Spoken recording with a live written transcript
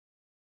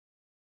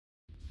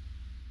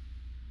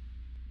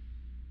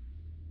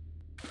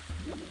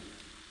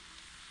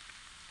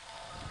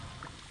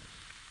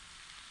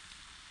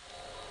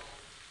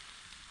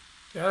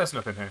Yeah, there's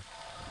nothing here.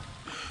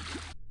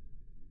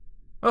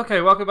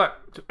 Okay, welcome back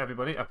to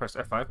everybody. I pressed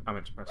F5. I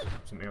meant to press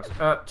something else.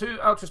 To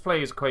Altreus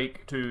plays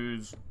Quake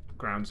 2's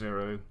Ground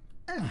Zero.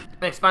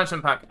 The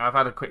expansion pack, I've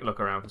had a quick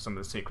look around for some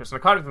of the secrets, and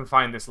I can't even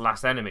find this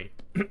last enemy.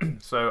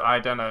 So I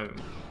don't know.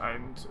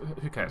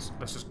 Who cares?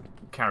 Let's just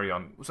carry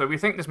on. So we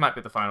think this might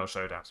be the final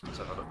showdown, so let's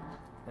have a look.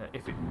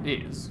 If it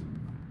is,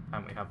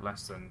 and we have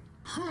less than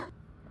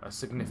a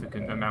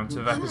significant amount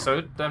of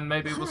episode, then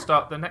maybe we'll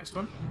start the next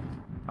one.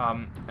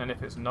 And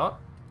if it's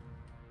not,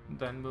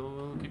 then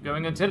we'll keep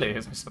going until it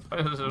is, I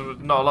suppose. There's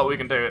not a lot we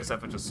can do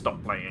except for just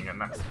stop playing, and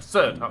that's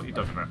absurd. Oh, he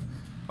doesn't know.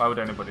 Why would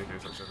anybody do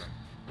such a thing?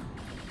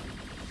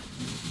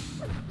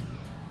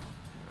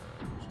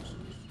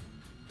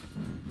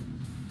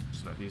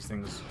 Just let these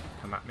things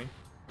come at me.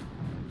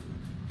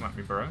 Come at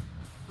me, bro.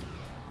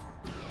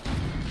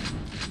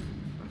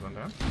 There's one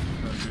down.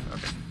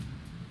 Okay.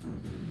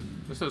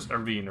 This is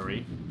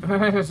arena-y.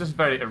 This is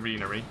very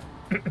arena-y.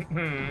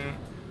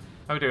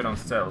 How are we doing on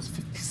cells?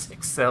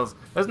 56 cells.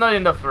 There's not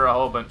enough for a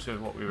whole bunch of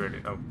what we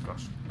really... Oh,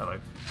 gosh. Hello.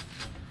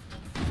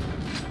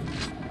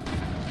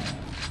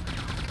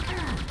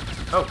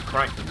 Oh,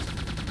 crikey.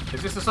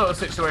 Is this the sort of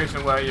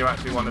situation where you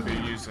actually want to be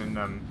using...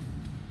 Well,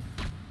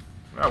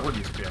 I would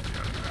use PFG.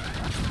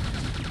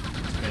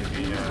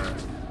 Maybe,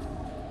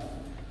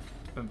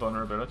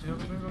 invulnerability or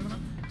something?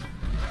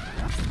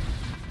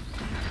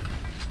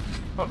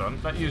 Hold on.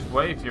 That used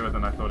way fewer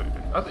than I thought it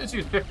did. I thought it's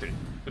used 50,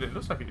 but it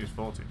looks like it used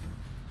 40.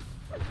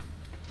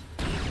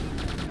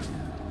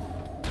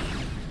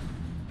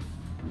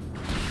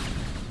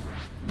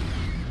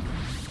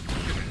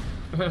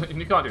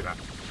 You can't do that.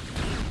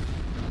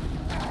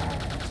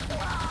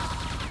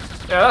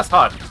 Yeah, that's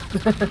hard.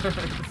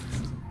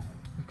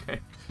 Okay.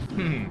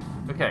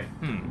 Okay.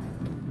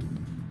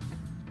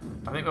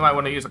 I think we might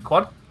want to use a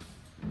quad.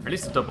 Or at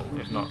least a double,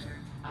 if not.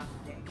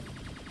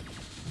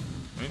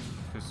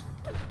 Because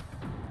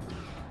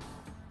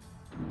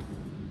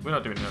we're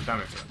not doing enough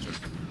damage, actually.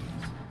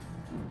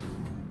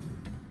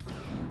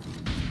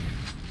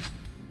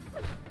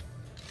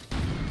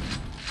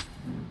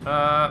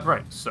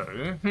 Right, so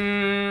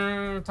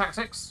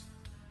tactics.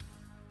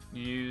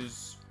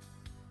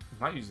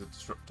 Might use the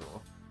Disruptor.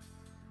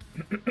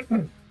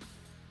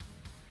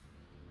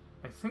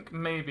 I think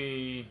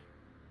maybe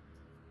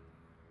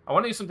I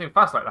want to use something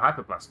fast like the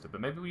Hyper Blaster, but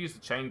maybe we use the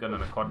Chain Gun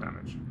and a quad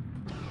damage.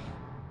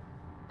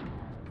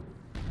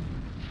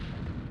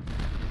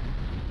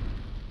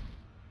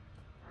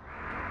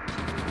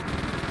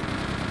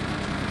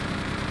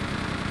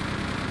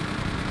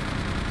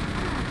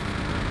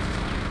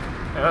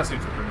 Yeah, that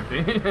seems to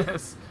be.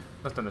 That's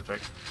done the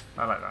trick.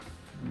 I like that.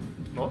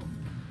 More?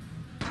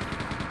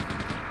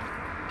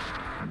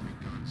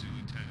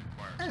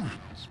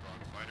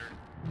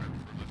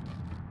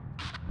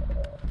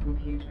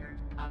 Computer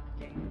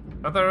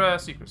update. Are there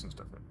secrets and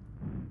stuff there?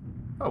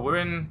 Oh,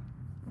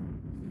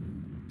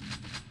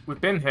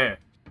 we've been here.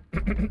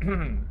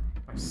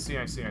 I see.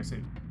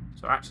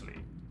 So actually,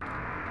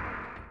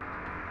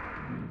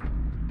 I'm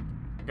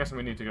guessing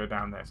we need to go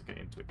down there to get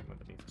into it from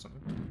underneath or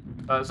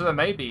something. So there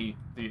may be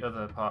the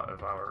other part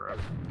of our...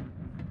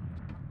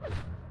 What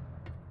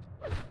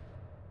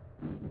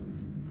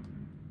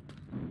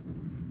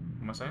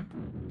am I saying?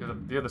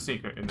 The other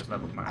secret in this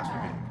level might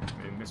actually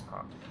be in this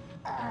part.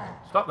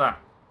 Stop that!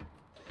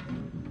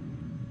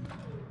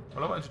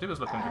 All I wanted to do was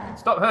look under me.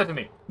 Stop hurting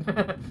me!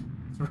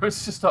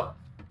 Just stop.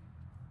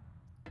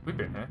 We've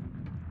been here.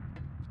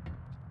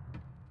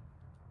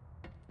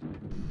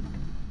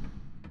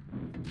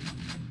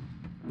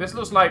 This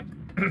looks like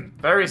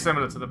very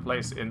similar to the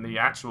place in the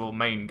actual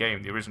main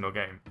game, the original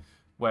game,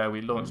 where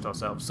we launched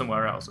ourselves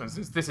somewhere else, and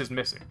since this is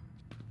missing,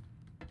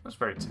 that's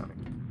very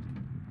telling.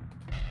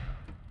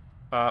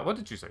 What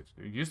did you say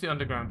to do? Use the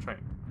underground train.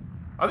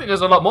 I think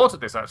there's a lot more to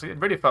this, actually. It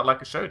really felt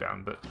like a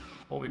showdown, but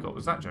all we got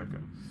was that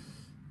joker.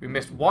 We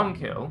missed one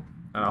kill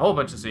and a whole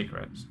bunch of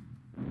secrets.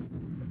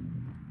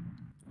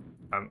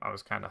 I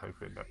was kind of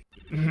hoping that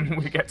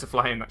we get to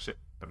fly in that ship.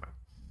 I don't know.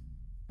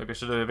 Maybe I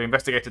should have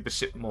investigated the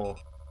ship more.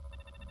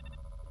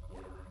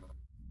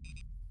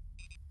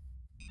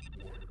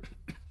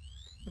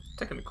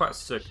 Taken quite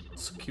a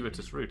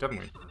circuitous route, haven't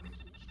we?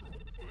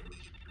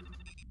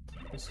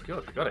 It's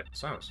good, we got it.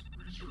 Sounds.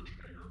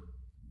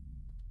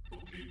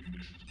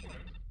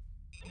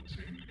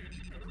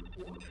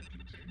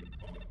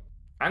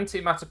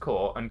 Antimatter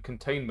core and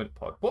containment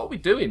pod. What are we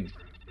doing?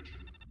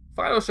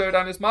 Final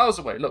showdown is miles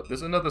away. Look,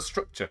 there's another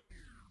structure.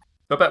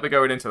 I bet we're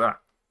going into that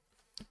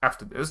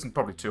after this, and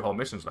probably 2 whole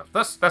missions left.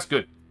 That's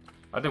good.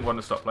 I didn't want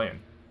to stop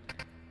playing.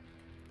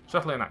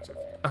 Shuttle inactive.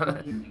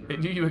 It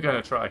knew you were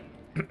going to try.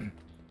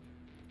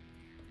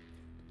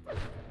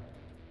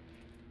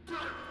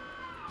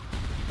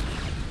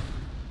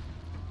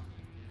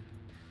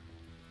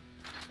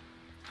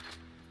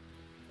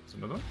 There's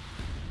another one.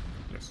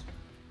 Yes.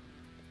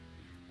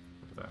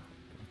 Over there.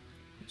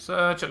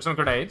 Let's chuck some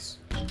grenades.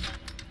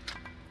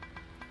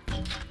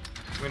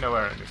 We know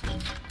where it is.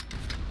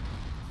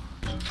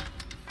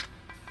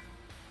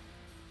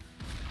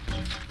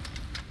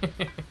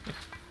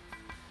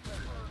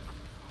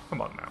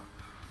 Come on now.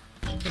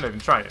 You're not even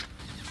trying it.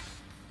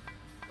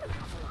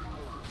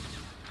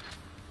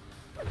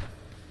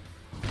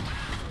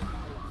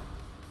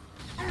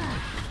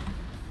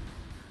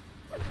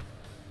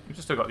 We've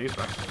just still got these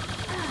back.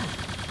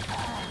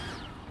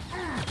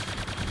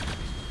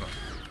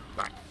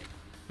 Bang.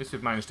 At least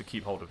we've managed to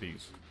keep hold of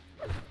these.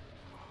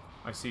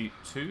 I see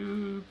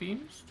 2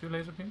 beams? 2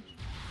 laser beams?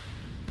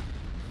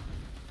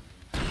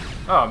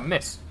 Oh,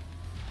 miss.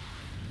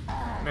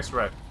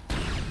 Misread.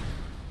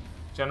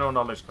 General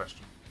knowledge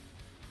question.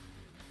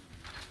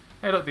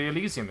 Hey, look, the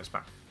Elysium is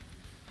back.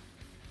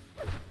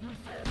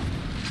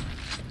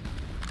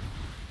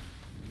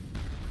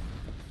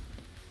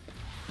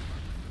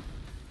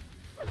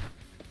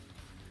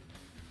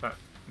 That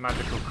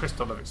magical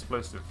crystal of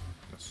explosiveness.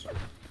 Is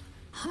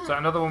that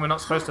another one we're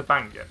not supposed to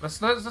bang yet? Let's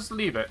just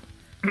leave it.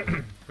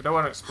 We don't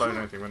want to explode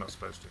anything we're not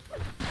supposed to.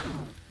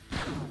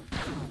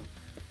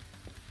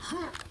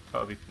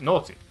 That'll be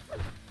naughty.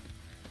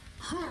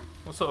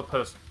 What sort of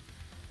person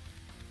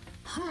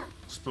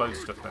explodes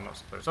stuff they're not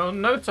supposed to? Oh,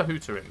 no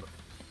Tahooter in them.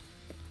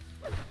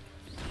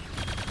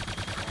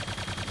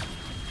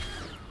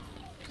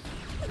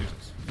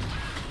 Jesus.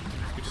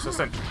 You're just a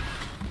sentry.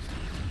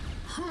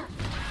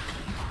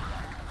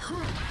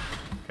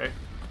 Okay.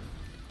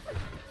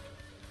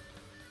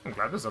 I'm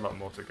glad there's a lot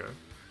more to go.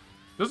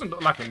 Doesn't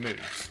look like it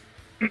moves.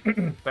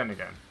 Then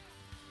again.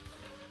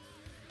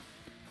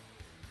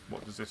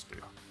 What does this do?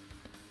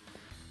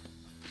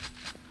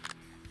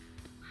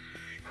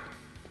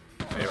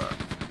 There you are.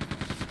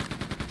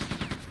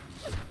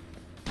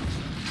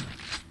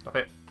 Stop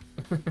it.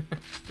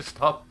 Just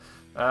stop.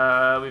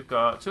 We've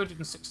got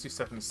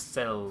 267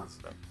 cells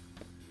left.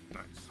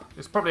 Nice.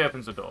 This probably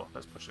opens the door.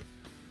 Let's push it.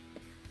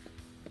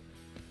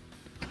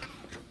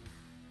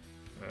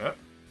 Yep.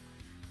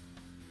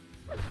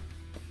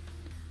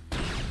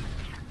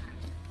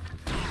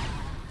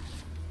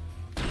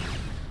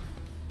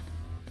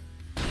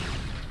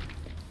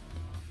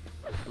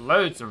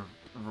 Loads of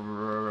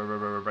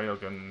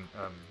railgun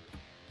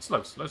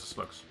slugs. Loads of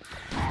slugs.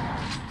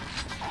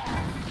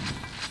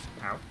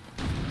 Ow.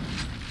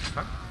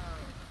 Huh?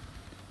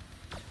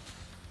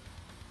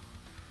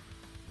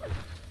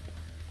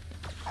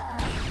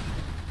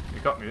 You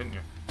got me, didn't you?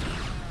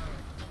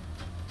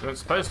 You weren't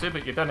supposed to,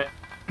 but you done it.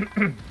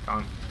 Can't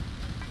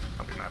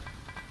be mad.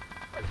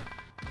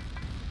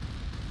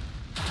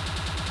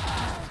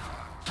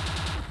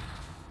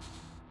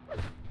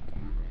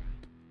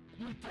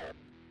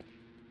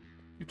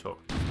 You talk.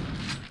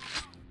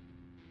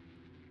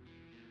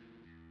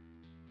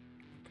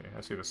 Okay,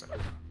 I see the same.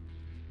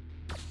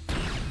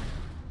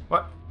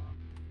 What?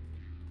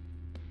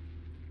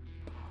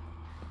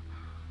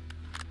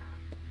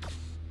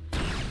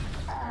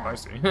 Oh, I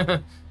see.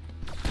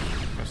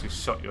 Actually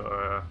shot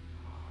your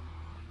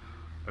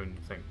own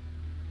thing.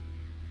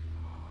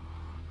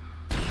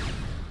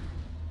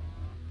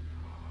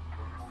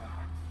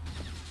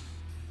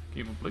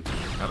 Evil Blue.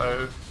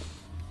 Hello.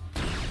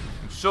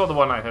 I'm sure the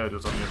one I heard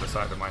was on the other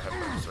side of my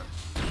headphones. So.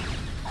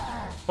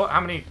 What?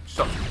 How many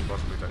shots can you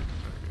possibly take?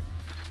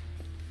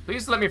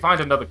 Please let me find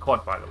another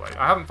quad, by the way.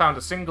 I haven't found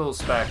a single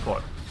spare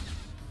quad.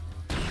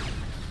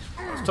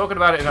 I was talking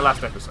about it in the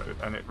last episode,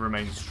 and it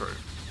remains true.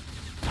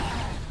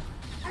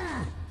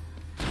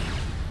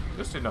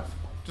 Just enough.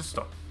 Just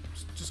stop.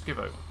 Just give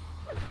over. You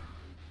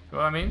know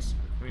what that means?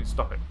 It means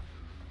stop it.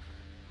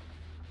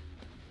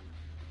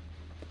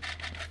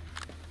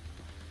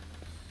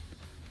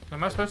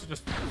 Am I supposed to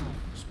just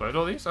explode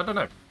all these? I don't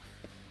know.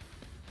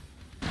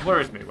 It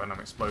worries me when I'm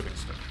exploding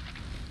stuff.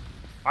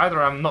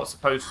 Either I'm not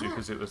supposed to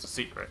because it was a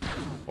secret,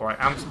 or I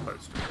am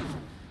supposed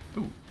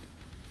to. Ooh.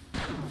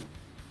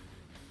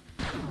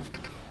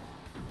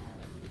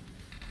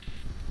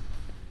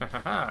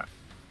 Hahaha.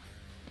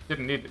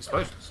 Didn't need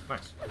explosions.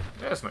 Nice.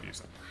 Yeah, let's not use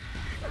them.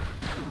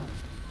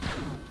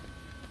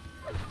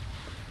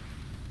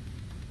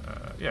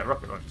 Yeah,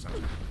 rocket launchers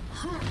actually.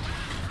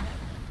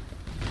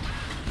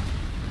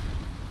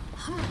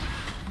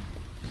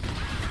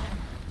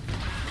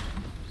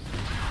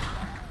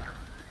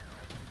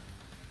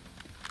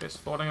 Bits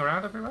falling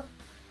around everywhere?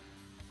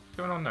 What's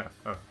going on there?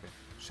 Oh, okay.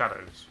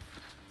 Shadows.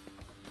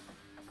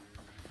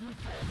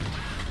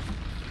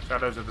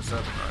 Shadows of the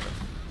Serpent Rider.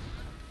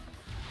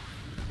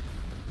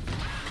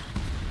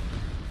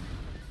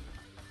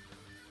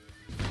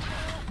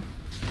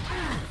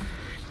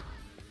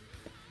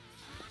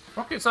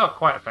 Rockets are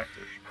quite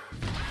effective.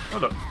 Oh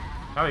look,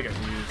 now we get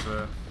to use.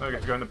 Now we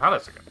get to go in the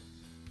palace again.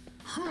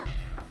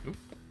 Oop.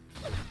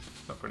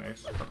 Not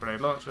grenades. Not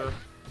grenade launcher.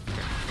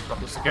 Okay,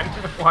 rockets again.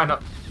 Why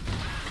not?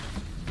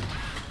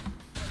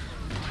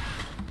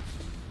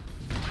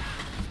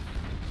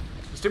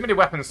 There's too many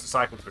weapons to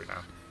cycle through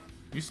now.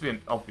 It used to be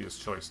an obvious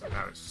choice, and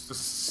now it's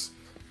just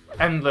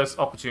endless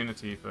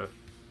opportunity for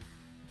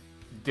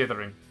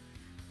dithering.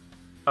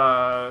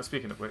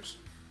 Speaking of which,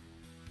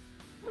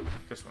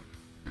 this one.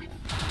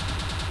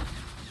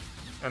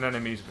 And then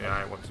immediately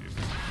I want to use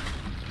this.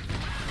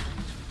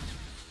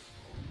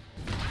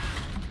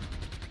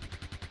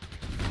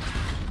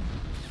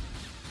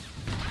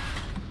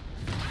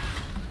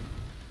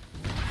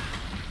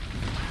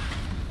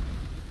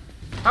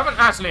 Haven't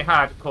actually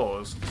had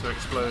cause to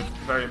explode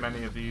very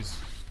many of these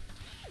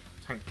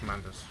tank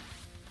commanders.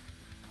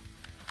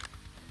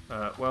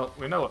 Well,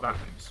 we know what that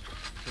means.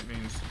 It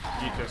means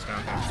eat this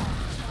down here.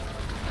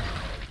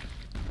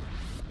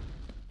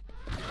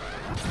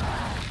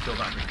 Kill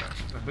that thing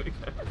first. There we go.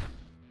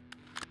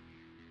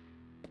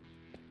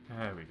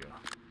 There we go.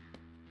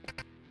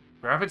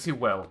 Gravity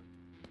well.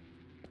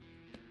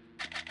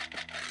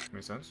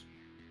 Makes sense.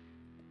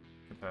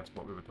 Compared to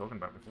what we were talking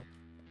about before.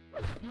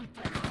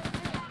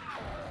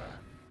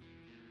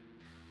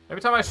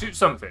 Every time I shoot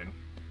something,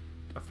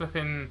 a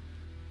flipping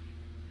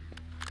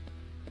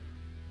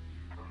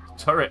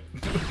turret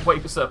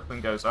wakes up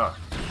and goes, ah,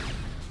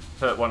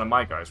 hurt one of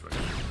my guys with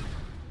it.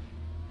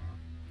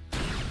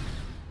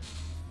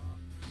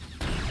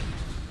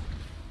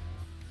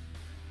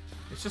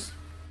 It's just,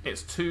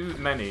 it's too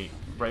many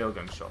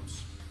railgun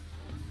shots.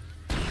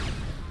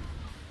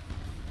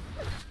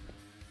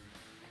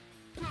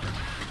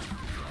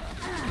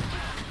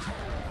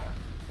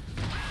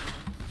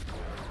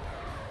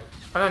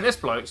 And then this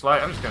bloke's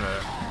like, I'm just gonna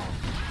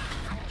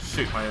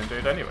shoot my own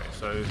dude anyway,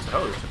 so it's a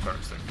hell of a turret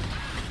thing.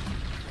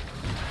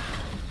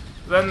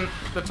 Then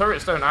the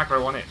turrets don't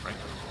aggro on it, right?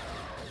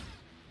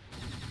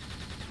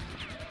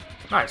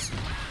 Nice.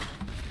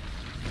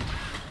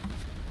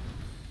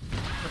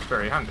 That's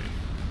very handy.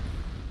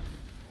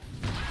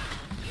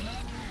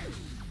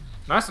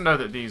 Nice to know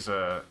that these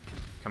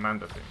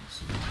commander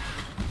things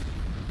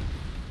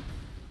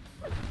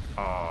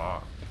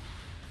are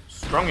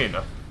strong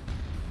enough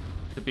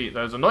to beat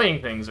those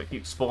annoying things that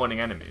keep spawning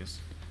enemies.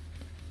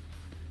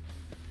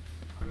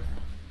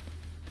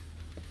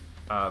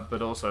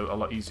 But also a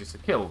lot easier to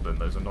kill than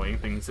those annoying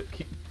things that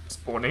keep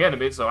spawning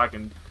enemies, so I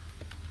can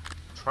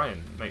try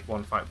and make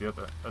one fight the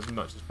other as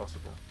much as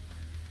possible.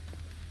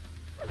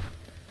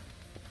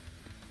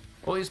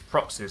 All these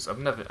proxies, I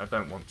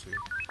don't want to.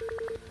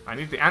 I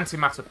need the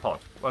antimatter pod.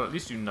 Well, at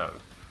least you know.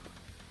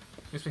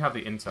 At least we have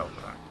the intel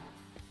for that.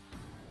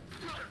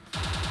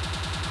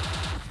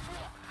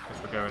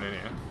 Guess we're going in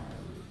here.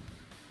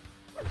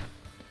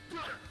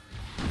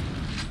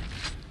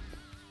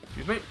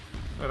 Excuse me.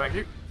 No, thank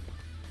you.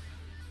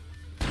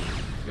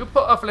 You'll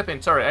put a flipping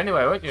turret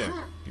anyway, won't you?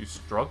 You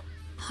Strog.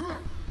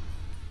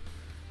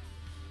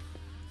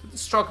 Did the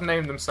Strog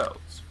name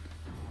themselves?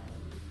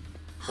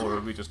 Or are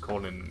we just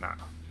calling them now?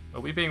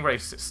 Are we being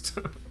racist?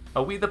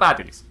 Are we the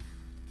baddies?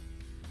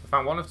 I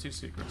found one of 2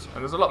 secrets.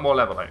 And there's a lot more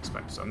level I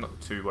expect, so I'm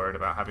not too worried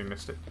about having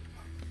missed it.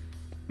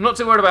 I'm not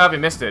too worried about having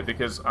missed it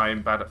because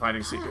I'm bad at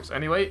finding secrets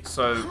anyway,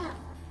 so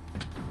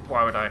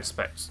why would I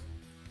expect?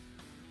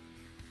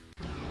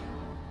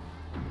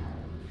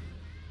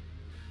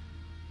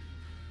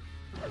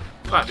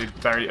 That did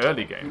very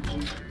early game.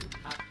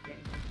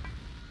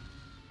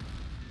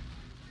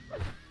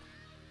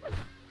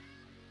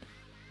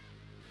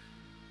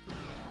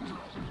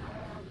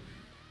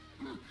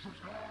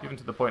 Even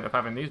to the point of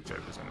having these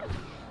jokers in it.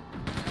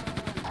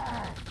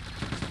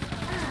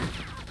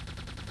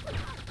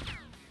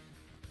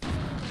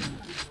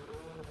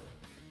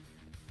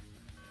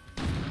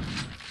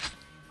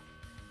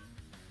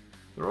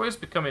 They're always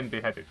becoming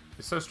beheaded.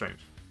 It's so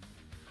strange.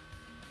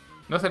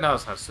 Nothing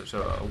else has such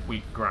a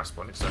weak grasp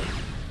on its own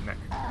neck.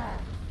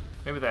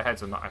 Maybe their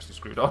heads are not actually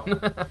screwed on.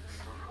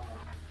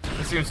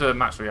 It seems to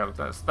match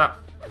reality. That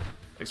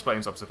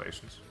explains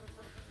observations.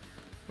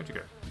 Where'd you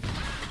go?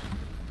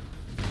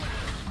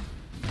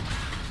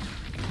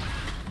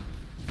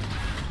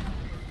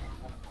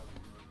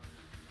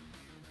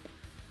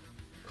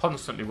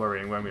 Constantly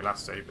worrying when we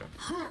last saved it.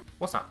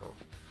 What's that for?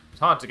 It's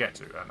hard to get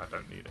to, and I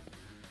don't need it.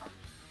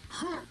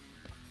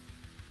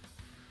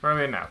 Where are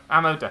we in now?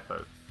 Ammo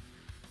depot.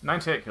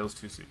 98 kills,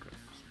 2 secrets.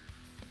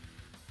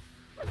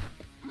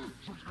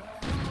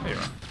 There you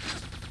are.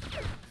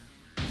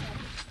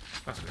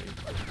 That's me.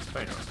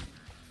 There you are.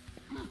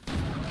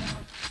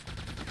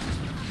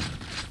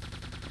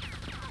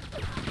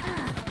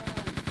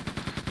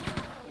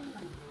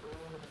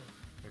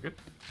 Very good.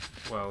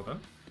 Well done.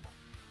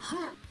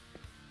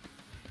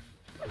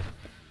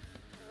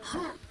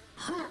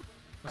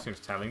 That seems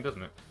telling,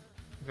 doesn't it?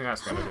 What do you think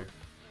that's going to do?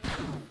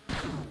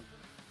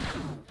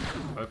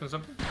 Open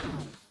something?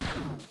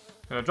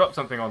 I'm going to drop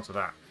something onto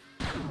that.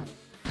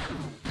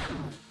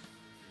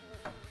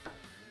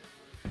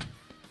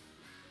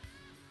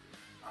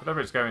 Whatever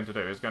it's going to do,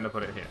 it's going to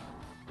put it here.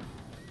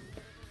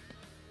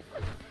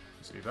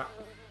 See that?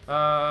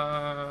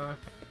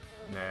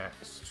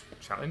 Next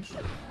challenge.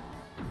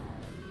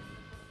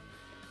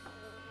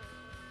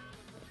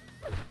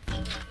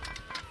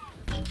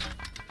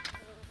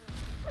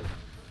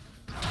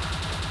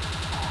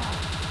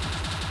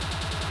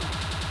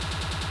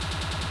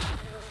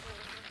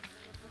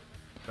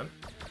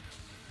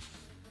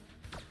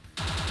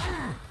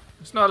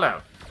 It's not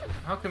allowed.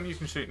 How come you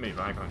can shoot me,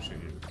 but I can't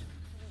shoot you?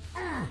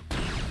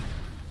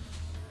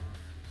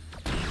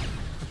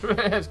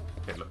 Okay,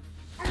 look.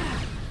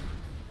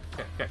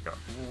 Get go.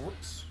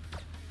 Whoops.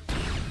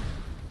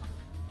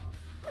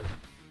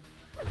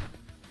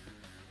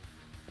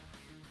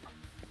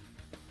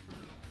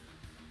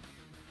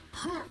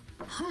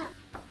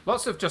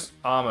 Lots of just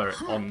armor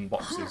on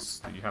boxes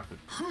that you have to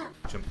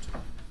jump to.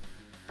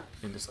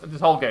 In this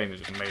whole game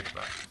is just made of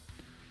that.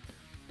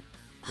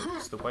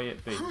 It's the way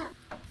it be.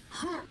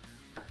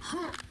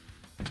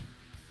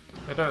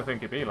 I don't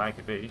think it be like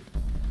it be,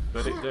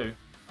 but it do.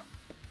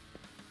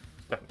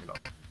 It's definitely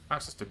locked.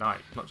 Access denied,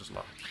 not just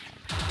locked.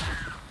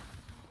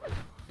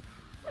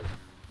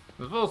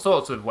 There's all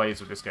sorts of ways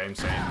of this game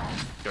saying,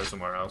 go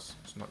somewhere else.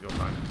 It's not your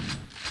time.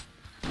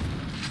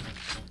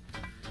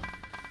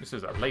 This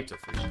is a later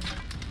thing.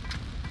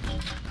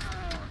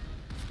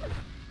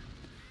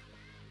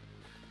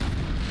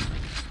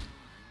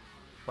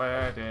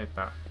 Where did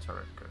that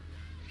turret go?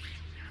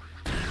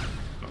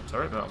 Not a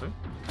turret, but that'll do.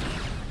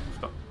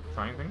 Stop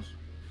trying things.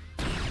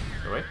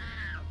 Go away.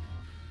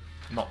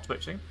 Not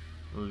twitching.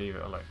 Leave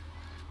it alone.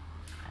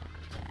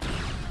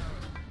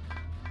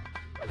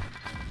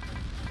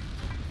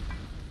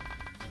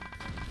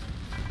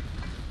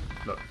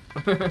 Look.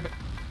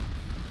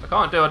 I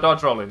can't do a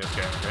dodge roll in this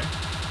game, okay?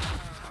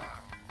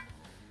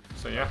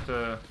 So you have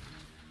to...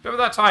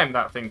 Remember that time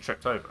that thing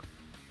tripped over?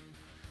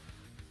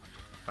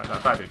 Like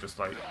that baddie just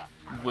like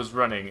was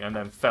running and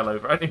then fell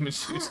over. I didn't even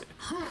shoot it.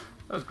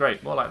 That was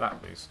great. More like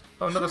that, please.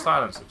 Oh, another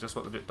silencer. Just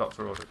what the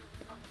doctor ordered.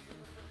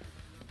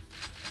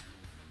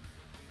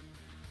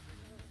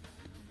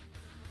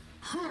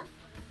 Oh,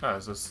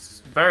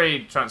 there's a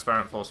very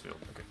transparent force field.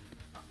 Okay.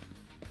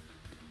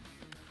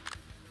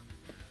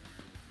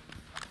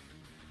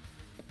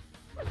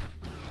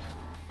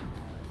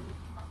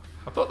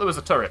 I thought there was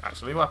a turret,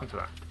 actually. What happened to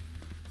that?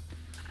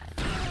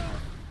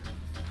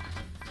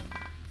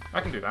 I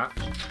can do that.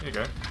 Here you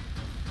go.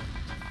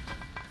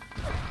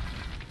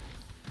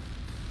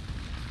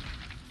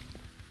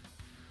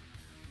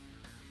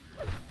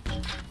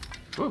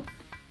 Woo!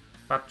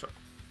 Bad shot.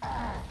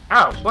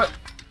 Ow! What?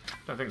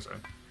 Don't think so.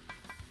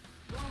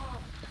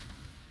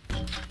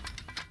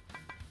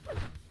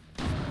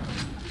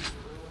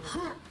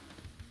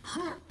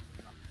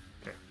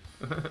 Okay.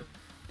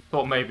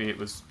 Thought maybe it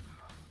was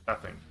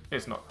that thing.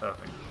 It's not that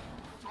thing.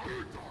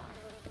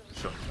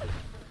 Sure.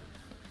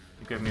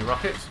 You give me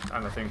rockets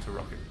and a thing to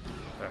rocket.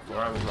 Therefore,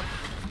 I will rocket.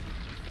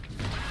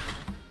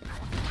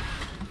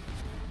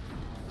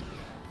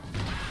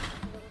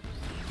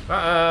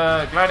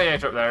 That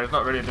gladiator up there is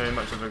not really doing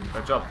much of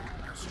a job.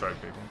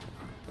 Stroke people.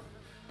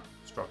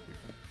 Stroke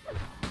people.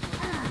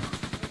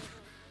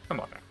 Come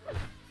on now.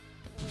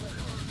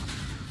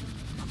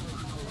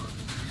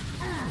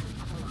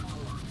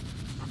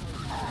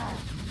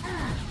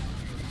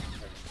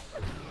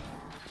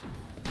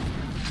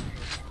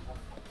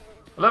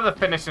 I love the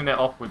finishing it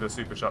off with a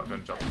super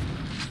shotgun job.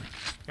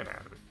 Get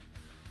out of it.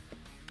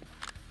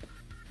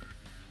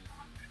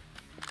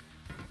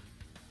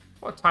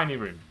 What a tiny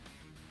room.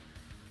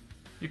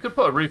 You could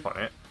put a roof on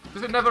it.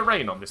 Does it never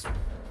rain on this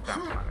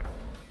damn planet?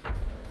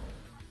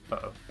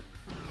 Uh-oh.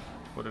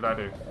 What did I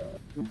do?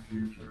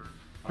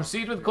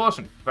 Proceed with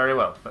caution. Very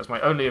well. That's my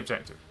only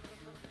objective.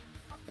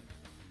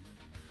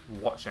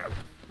 Watch out.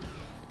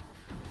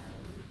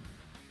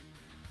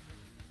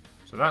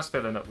 So that's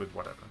filling up with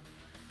whatever.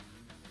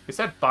 It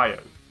said bio,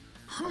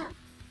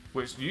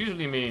 which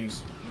usually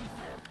means...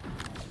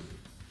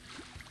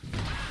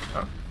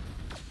 Oh.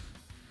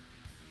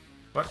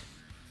 What? I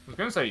was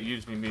going to say it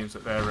usually means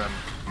that they're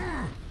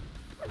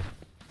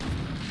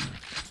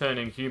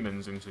turning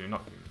humans into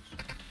not humans.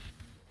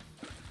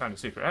 Found a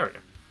secret area.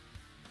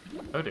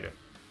 Oh dear.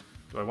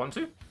 Do I want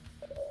to?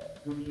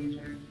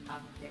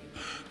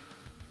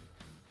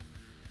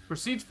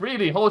 Proceed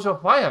freely, hold your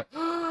fire.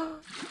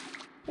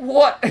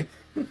 What?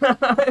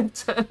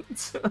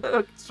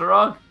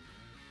 Strong.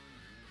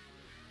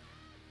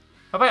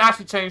 Have I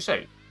actually changed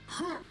shape?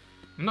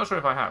 I'm not sure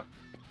if I have.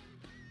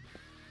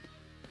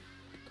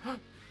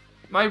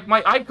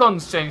 My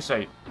icon's changed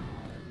shape.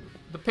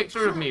 The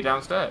picture of me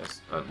downstairs,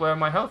 where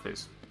my health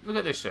is. Look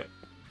at this shit.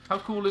 How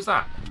cool is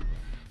that?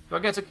 Do I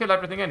get to kill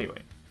everything anyway?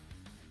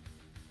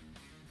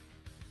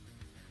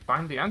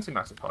 Find the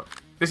antimatter pod.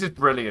 This is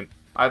brilliant.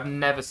 I've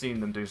never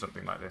seen them do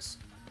something like this.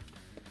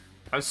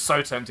 It's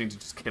so tempting to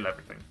just kill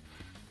everything.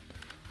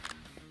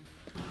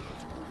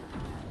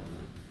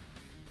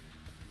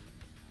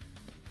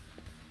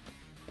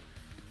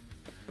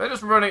 They're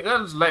just running. They're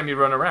just letting me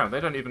run around. They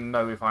don't even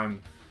know if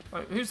I'm.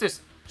 Like, who's this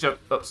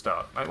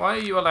upstart? Like, why are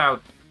you allowed?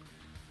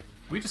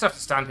 We just have to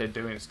stand here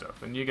doing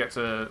stuff, and you get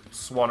to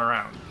swan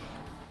around.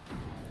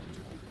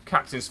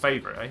 Captain's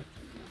favourite, eh?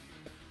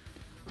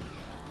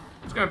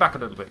 Just going back a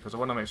little bit because I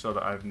want to make sure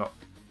that I've not.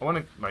 I want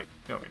to like,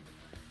 you know what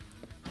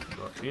I mean?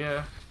 Go up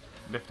here,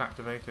 lift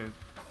activated.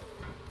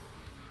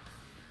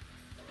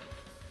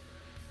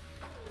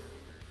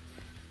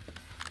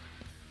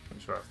 Make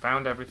sure I've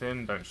found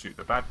everything. Don't shoot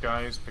the bad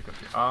guys. Pick up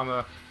the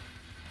armor.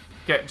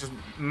 Get just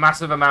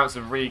massive amounts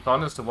of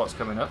recon as to what's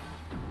coming up.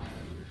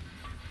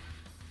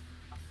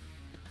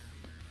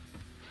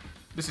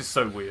 This is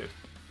so weird.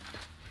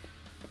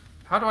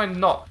 How do I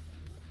not?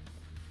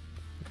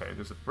 Okay,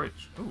 there's a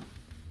bridge. Ooh.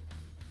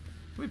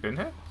 Have we been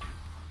here?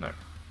 No.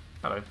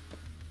 Hello.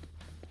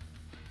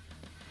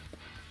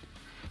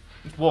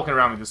 Just walking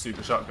around with the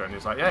super shotgun.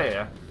 He's like,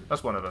 yeah,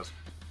 that's one of us.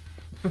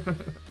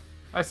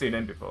 I've seen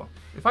him before.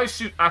 If I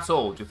shoot at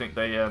all, do you think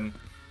they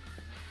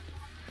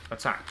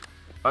attack?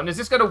 And is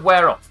this going to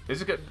wear off?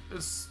 Is it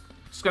it's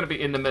just going to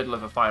be in the middle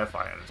of a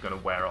firefight and it's going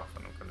to wear off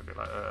and I'm going to be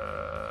like,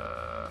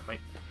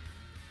 mate,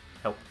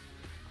 help.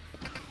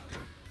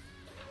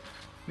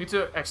 Need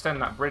to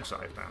extend that bridge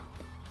side now.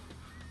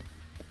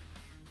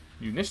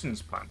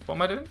 Munitions plant. What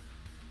am I doing?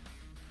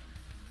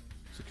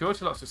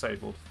 Security locks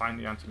disabled. Find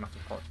the antimatter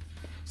pod.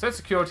 It said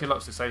security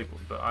locks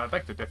disabled, but I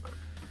beg to differ.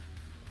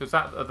 Because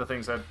that other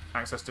thing said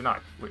access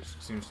denied, which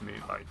seems to me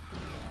like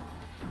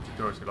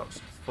security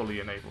locks fully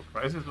enabled.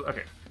 Right? This is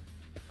okay.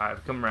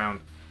 I've come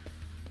around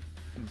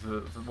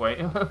the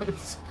way.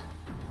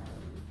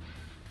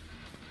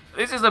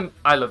 This is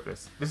I love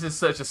this. This is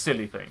such a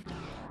silly thing.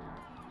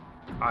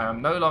 I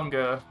am no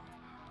longer.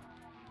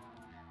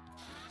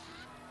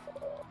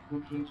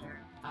 Computer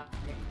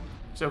update.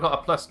 So I've got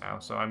a plus now,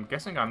 so I'm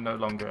guessing I'm no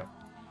longer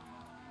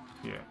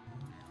here.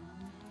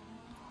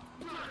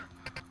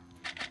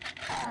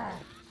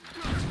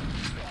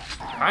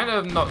 Kind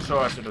of not sure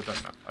I should have done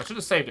that. I should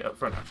have saved it up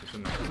front, actually,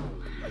 shouldn't I?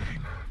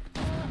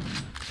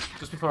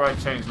 Just before I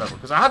changed level.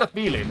 Because I had a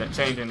feeling that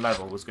changing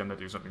level was going to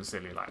do something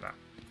silly like that.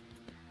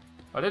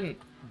 I didn't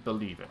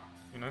believe it,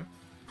 you know?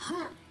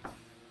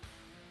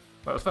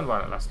 But it was fun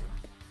while it lasted.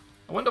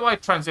 I wonder why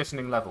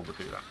transitioning level would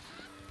do that.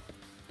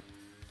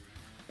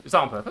 Is that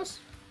on purpose?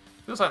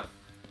 Feels like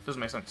it doesn't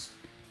make sense.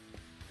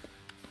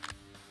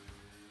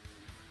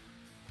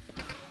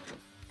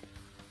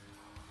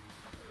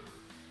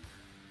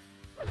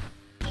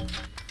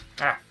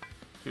 Ah,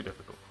 too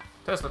difficult.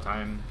 Tesla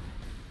time.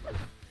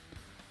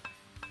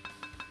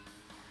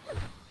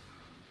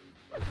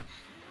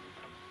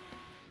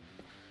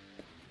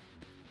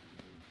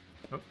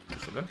 Oh,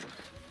 push it in.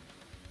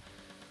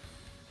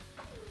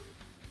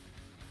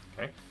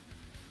 Okay.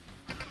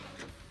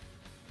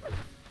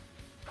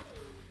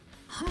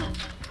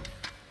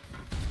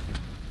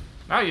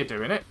 Now you're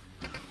doing it.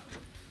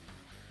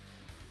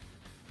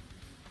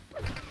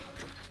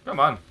 Come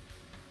on.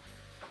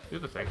 Do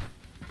the thing.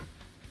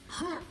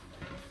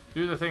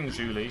 Do the thing,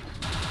 Julie.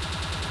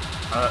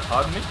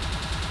 Pardon me?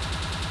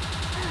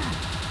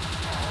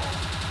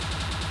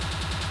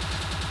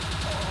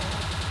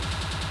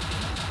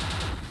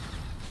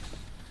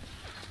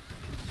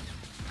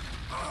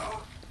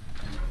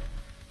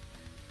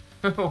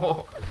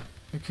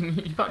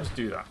 You can't just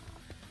do that.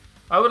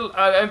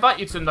 I invite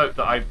you to note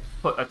that I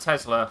put a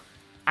Tesla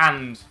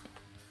and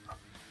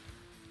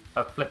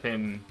a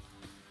flipping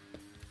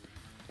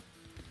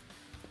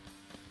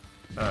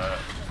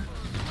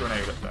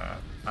grenade up there,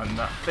 and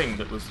that thing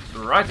that was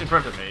right in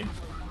front of me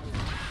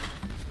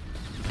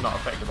is not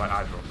affected by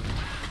either of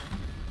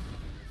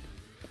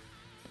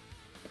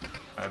them.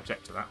 I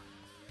object to that.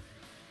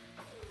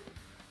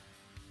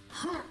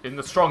 In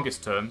the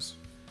strongest terms.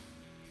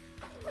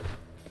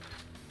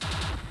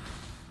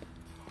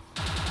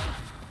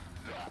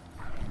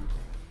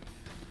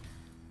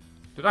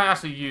 Did I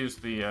actually use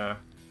the, I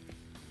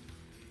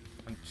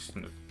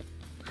shouldn't have.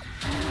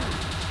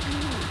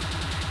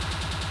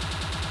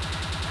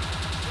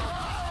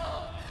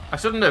 I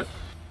shouldn't have.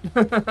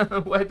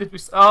 Where did we...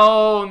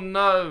 Oh,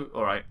 no.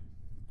 Alright.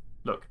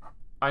 Look.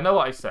 I know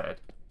what I said.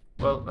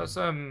 Well, let's,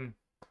 Yeah.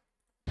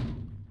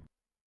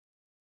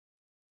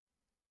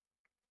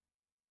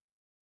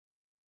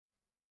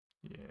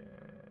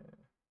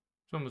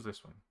 Which one was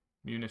this one?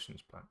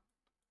 Munitions plant.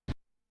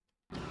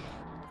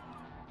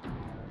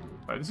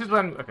 Right, this is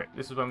when... Okay,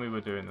 this is when we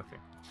were doing the thing.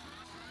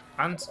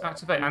 And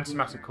activate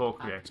antimatter core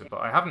creator,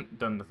 but I haven't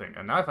done the thing.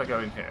 And now if I go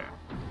in here,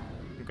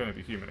 I'm going to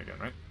be human again,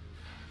 right?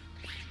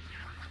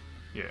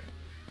 Yeah.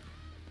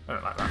 I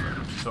don't like that very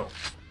much at all.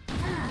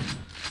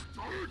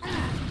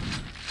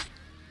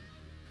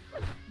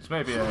 This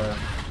may be a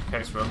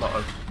case for a lot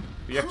of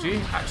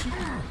BFG action.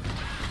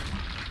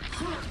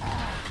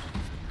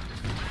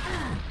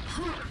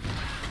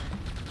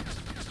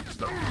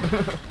 Look.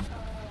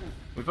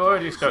 We've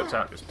already scoped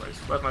out this place.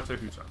 Where's my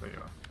tofu truck? There you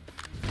are.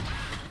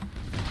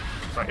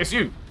 Sorry, it's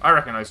you! I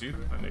recognise you.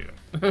 I knew you.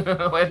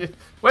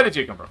 Where did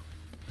you come from?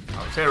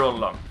 I was here all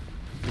along.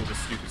 You're the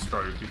stupid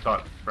strobe you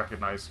can't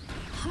recognise.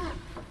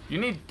 You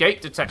need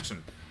gate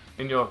detection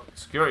in your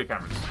security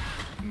cameras,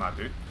 my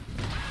dude.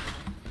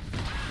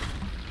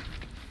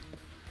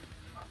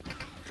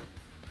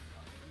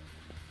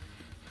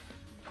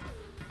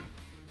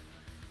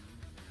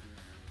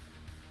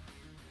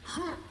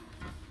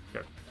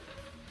 Go.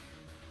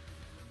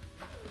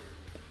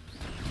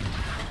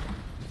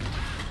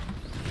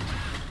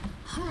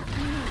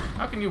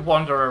 How can you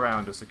wander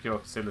around a secure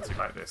facility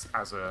like this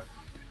as a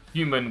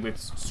human with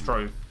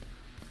strobe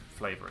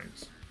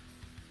flavourings?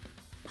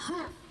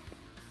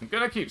 I'm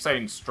gonna keep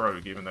saying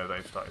strobe even though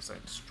they've started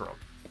saying strog.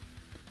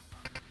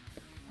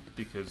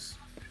 Because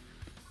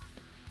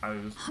I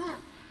was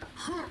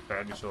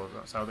fairly sure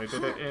that's how they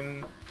did it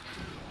in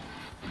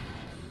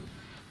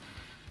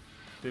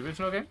the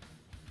original game.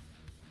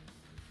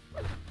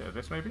 Yeah,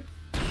 this maybe?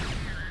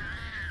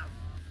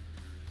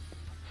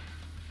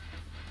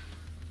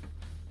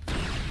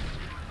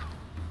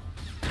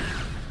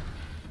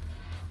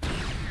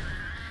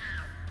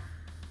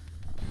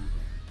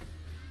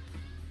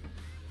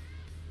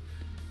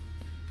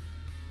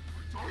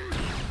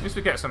 At least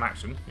we get some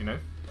action, you know.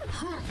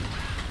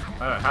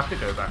 I don't have to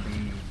go back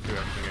and do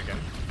everything again.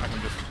 I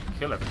can just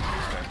kill everything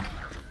instead.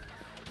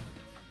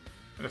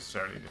 Not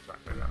necessarily need to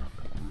activate that.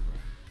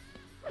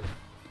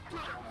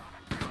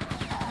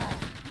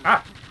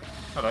 Ah!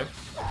 Hello.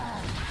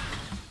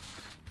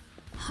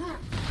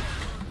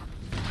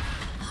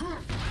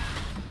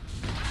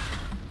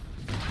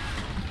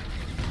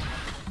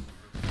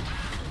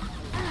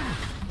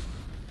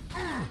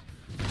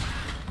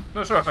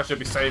 Not sure if I should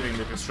be saving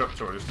the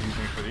Disruptor or just using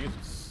it for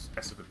these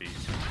S of the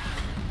Bs.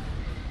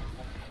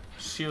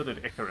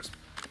 Shielded Icarus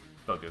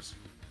buggers.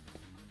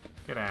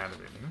 Get out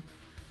of it,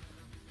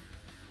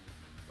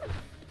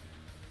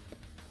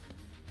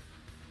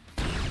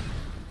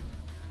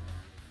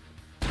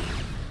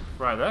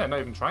 Right there, not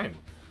even trying.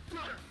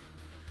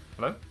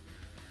 Hello?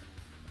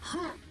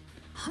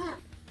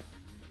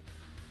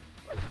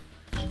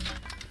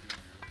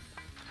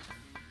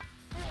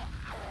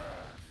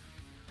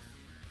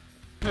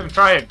 Not even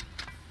trying!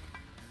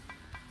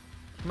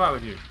 What's the matter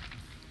with you?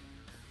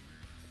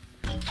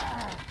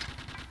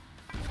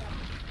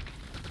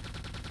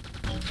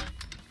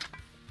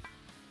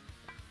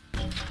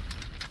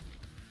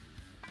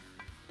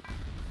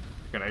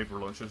 An Ava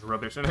launcher's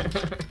rubbish, isn't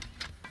it?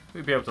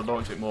 We'd be able to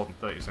launch it more than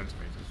 30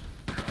 centimeters.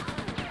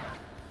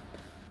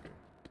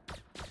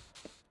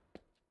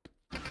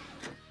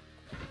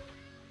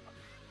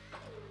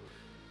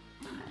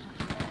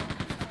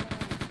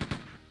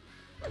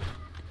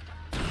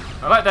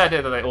 I like the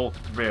idea that they all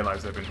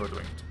realise they've been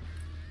hoodwinked.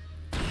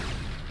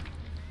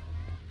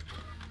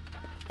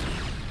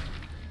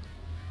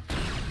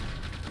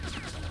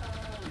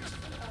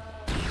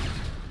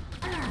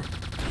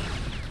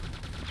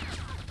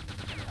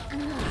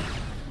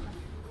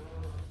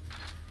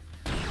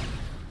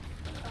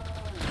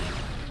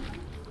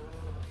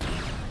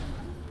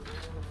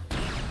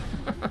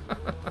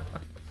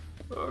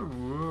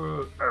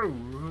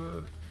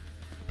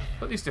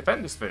 But these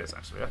defender spheres,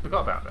 actually, I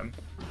forgot about them.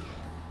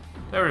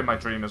 They were in my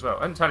dream as well.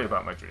 I didn't tell you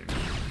about my dream.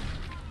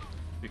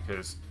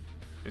 Because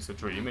it's a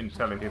dream, and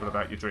telling people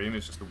about your dream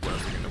is just the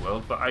worst thing in the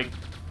world. But I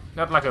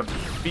had like a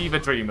fever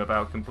dream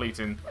about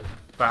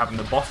having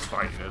the boss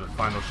fight, you know, the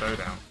final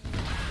showdown.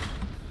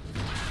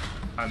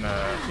 And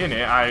in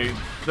it,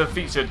 they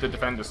featured the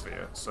defender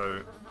sphere,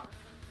 so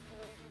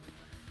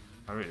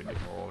I really need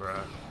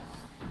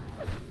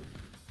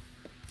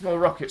more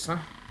rockets, huh?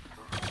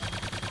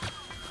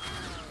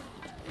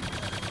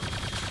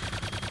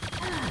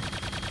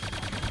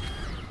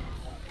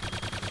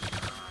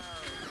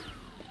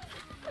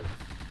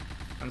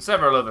 And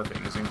several other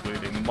things,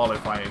 including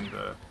mollifying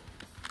the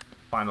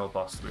final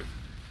boss with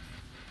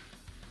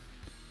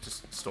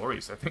just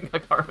stories, I think. I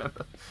can't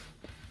remember.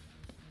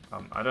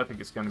 I don't think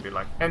it's going to be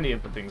like any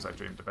of the things I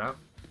dreamed about.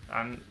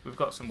 And we've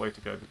got some way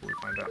to go before we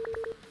find out.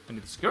 I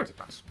need the security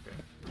pass. Okay.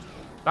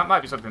 That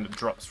might be something that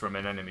drops from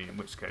an enemy, in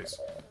which case...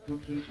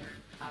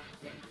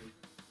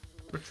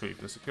 Retrieve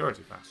the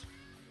security pass.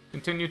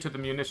 Continue to the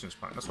munitions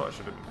plant. That's what I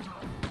should have been doing.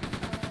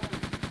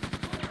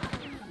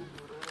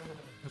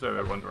 That's where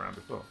I wandered around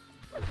before.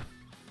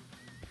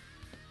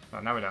 Oh,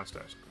 now we're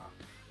downstairs.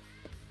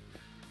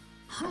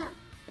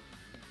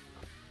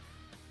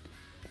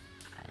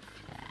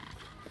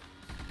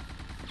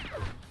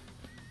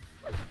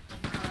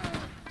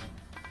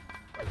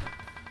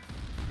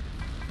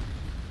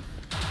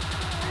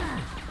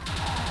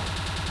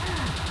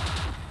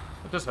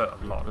 It does hurt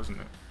a lot, doesn't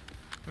it?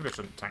 Maybe I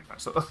shouldn't tank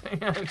that sort of thing.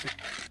 Try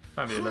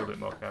and be a little bit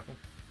more careful.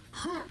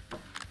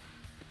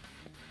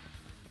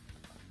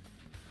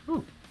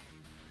 Ooh.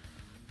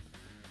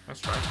 Nice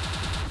try.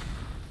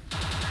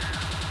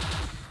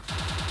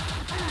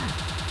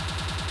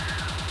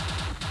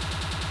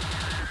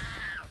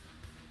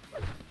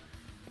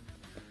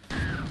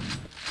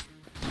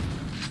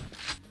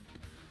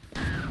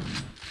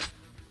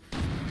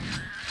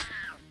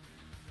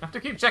 I have to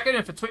keep checking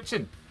in for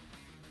twitching.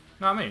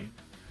 Know what I mean?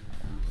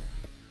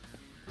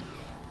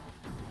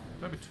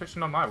 Don't be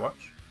twitching on my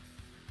watch.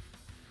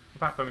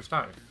 Back when we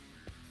started.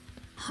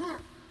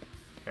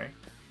 Okay.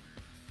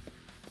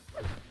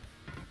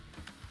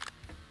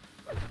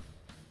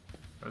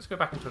 Let's go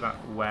back into that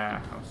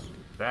warehouse.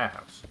 Their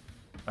house.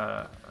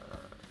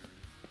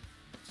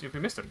 See if we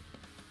missed him.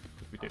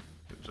 If we did,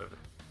 it was over.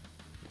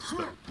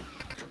 Still.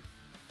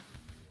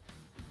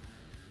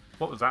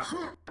 What was that?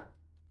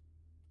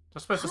 Was I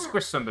supposed to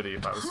squish somebody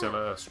if I was still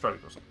a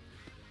stroke or something?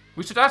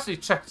 We should actually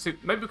check to see.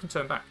 Maybe we can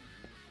turn back.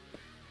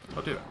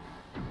 I'll do that.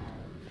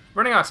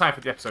 Running out of time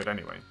for the episode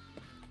anyway.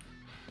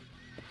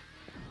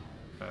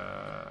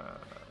 How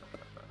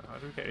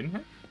do we get in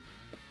here?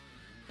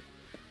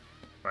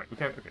 Right, we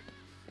can't. Okay.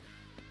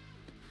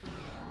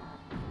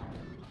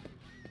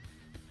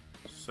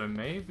 So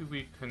maybe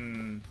we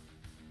can.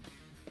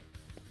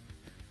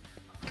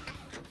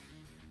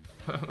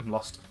 I'm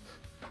lost.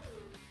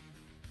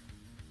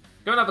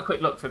 Go and have a quick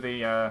look for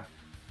the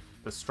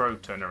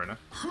Strode tour.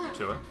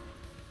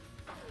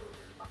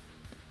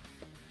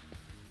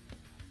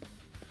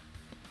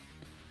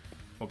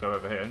 We'll go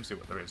over here and see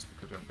what there is,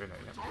 because we haven't been here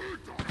yet.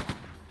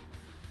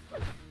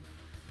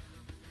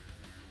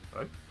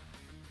 Hello?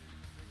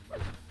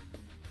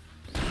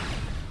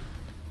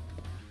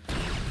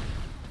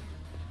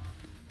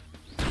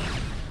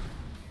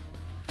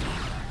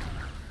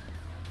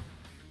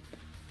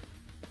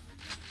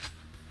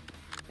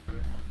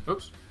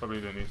 Oops, probably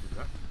didn't need to do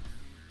that.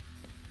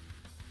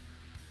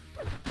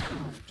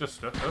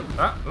 Just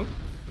oh,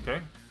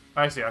 okay.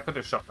 I see. I could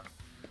have shot that.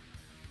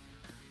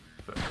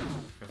 But I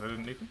guess I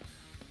didn't need to.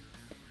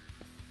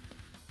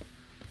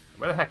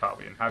 Where the heck are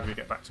we, and how do we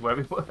get back to where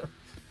we were?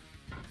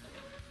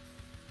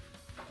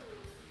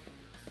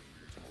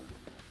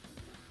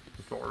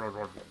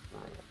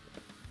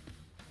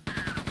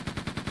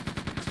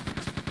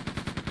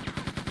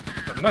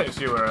 I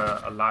noticed you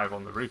were alive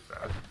on the roof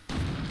there.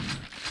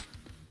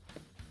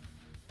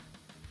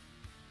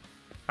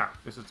 Ah,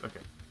 this is okay.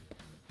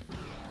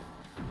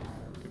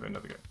 Give it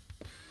another go.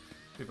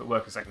 See if it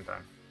works a second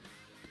time.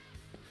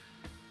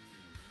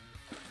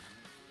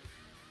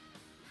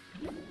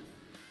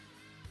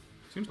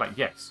 Seems like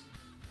yes.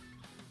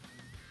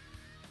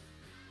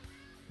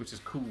 Which is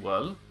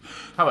cool.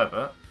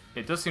 However,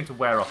 it does seem to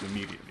wear off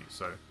immediately,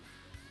 so...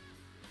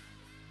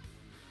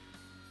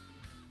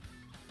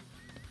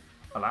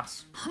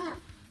 Alas.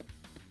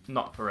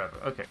 Not forever.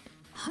 Okay.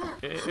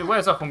 It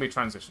wears off when we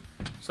transition.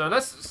 So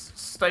let's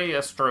stay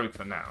a stroke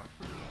for now.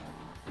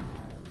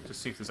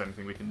 Just see if there's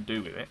anything we can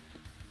do with it.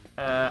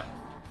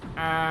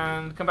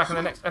 And come back in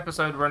the next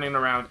episode running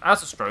around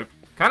as a stroke.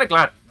 Kind of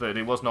glad that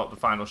it was not the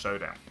final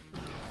showdown.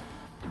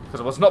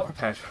 Because I was not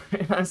prepared for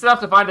it. I still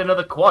have to find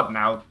another quad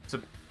now to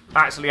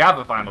actually have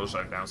a final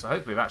showdown. So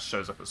hopefully that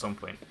shows up at some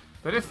point.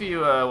 But if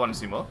you want to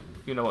see more,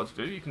 you know what to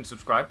do. You can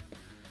subscribe.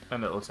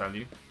 And it'll tell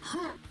you.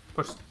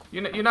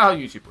 You know how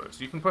YouTube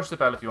works. You can push the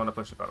bell if you want to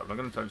push the bell. I'm not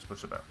going to tell you to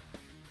push the bell.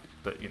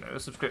 But, you know, a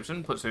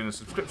subscription puts you in a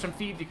subscription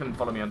feed. You can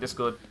follow me on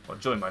Discord or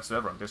join my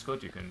server on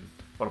Discord. You can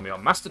follow me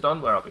on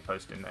Mastodon, where I'll be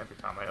posting every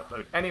time I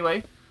upload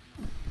anyway.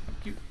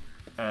 Thank you.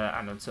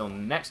 And until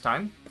next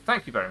time,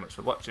 thank you very much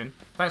for watching.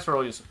 Thanks for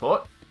all your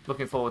support.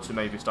 Looking forward to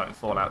maybe starting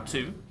Fallout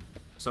 2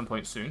 at some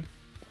point soon.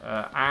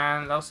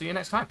 And I'll see you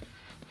next time.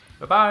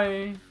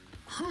 Bye-bye.